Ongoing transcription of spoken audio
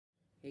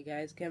Hey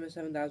guys,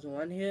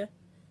 Camera7001 here,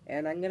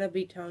 and I'm gonna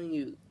be telling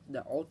you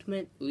the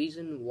ultimate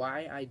reason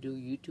why I do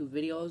YouTube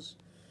videos,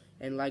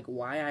 and like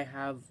why I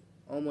have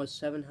almost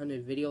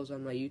 700 videos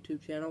on my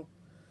YouTube channel.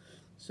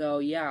 So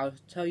yeah, I'll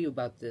tell you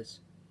about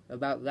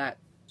that.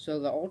 So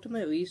the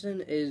ultimate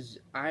reason is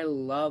I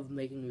love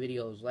making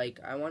videos. Like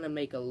I want to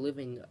make a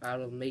living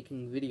out of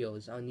making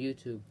videos on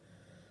YouTube.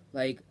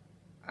 Like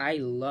I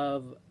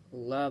love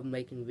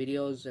making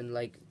videos and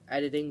like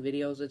editing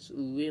videos. It's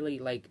really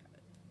like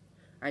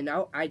I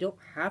know I don't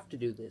have to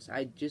do this.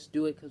 I just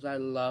do it because I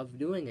love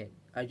doing it.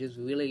 I just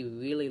really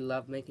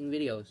love making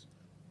videos.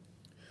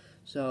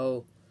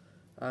 So,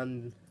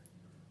 um,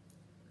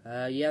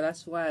 yeah,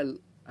 that's why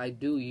I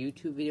do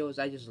YouTube videos.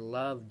 I just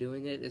love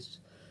doing it.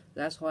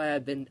 That's why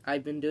I've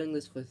been doing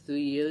this for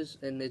 3 years,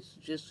 and it's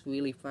just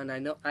really fun. I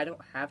know I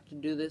don't have to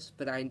do this,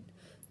 but I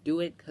do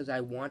it because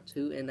I want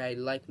to, and I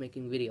like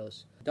making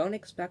videos. Don't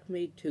expect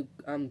me to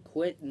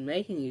quit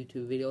making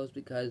YouTube videos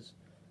because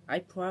I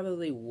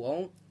probably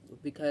won't,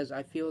 because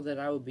I feel that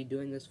I will be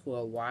doing this for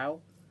a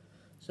while.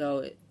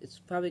 So it's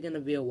probably gonna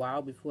be a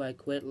while before I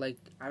quit. Like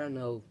I don't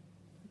know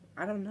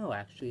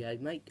actually.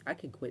 I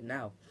could quit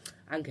now.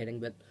 I'm kidding,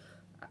 but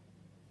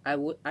I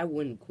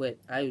wouldn't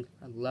quit. I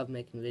love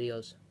making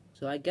videos.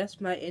 So I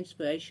guess my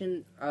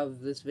inspiration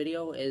of this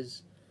video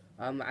is,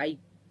 I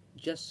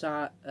just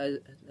saw,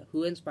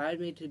 who inspired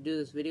me to do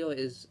this video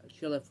is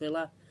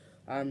Chilla.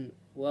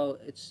 Well,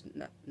 it's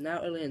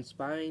not really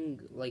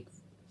inspiring, like,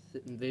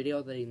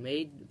 video that he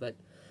made, but,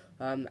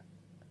 um,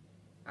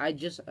 I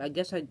guess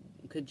I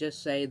could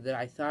just say that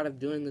I thought of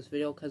doing this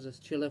video because of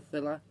Chilla.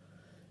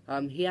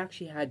 He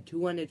actually had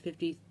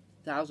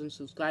 250,000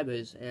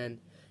 subscribers, and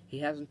he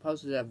hasn't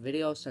posted a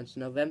video since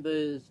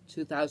November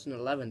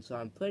 2011, so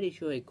I'm pretty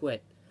sure he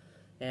quit.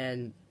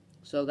 And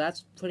so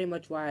that's pretty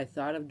much why I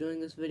thought of doing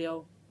this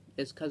video,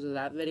 is because of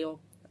that video.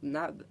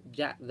 Not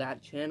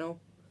that channel,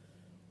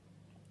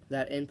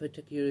 that in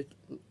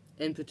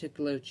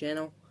particular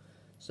channel.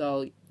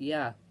 So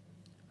yeah,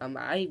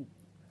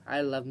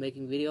 I love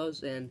making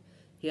videos, and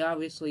he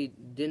obviously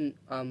didn't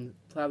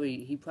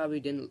he probably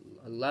didn't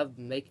love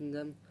making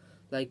them.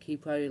 Like he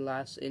probably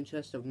lost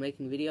interest of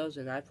making videos,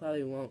 and I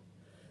probably won't,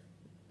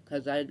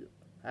 because I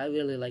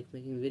really like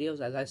making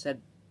videos, as I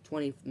said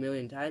 20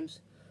 million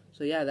times.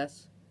 So yeah,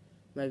 that's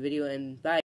my video, and bye.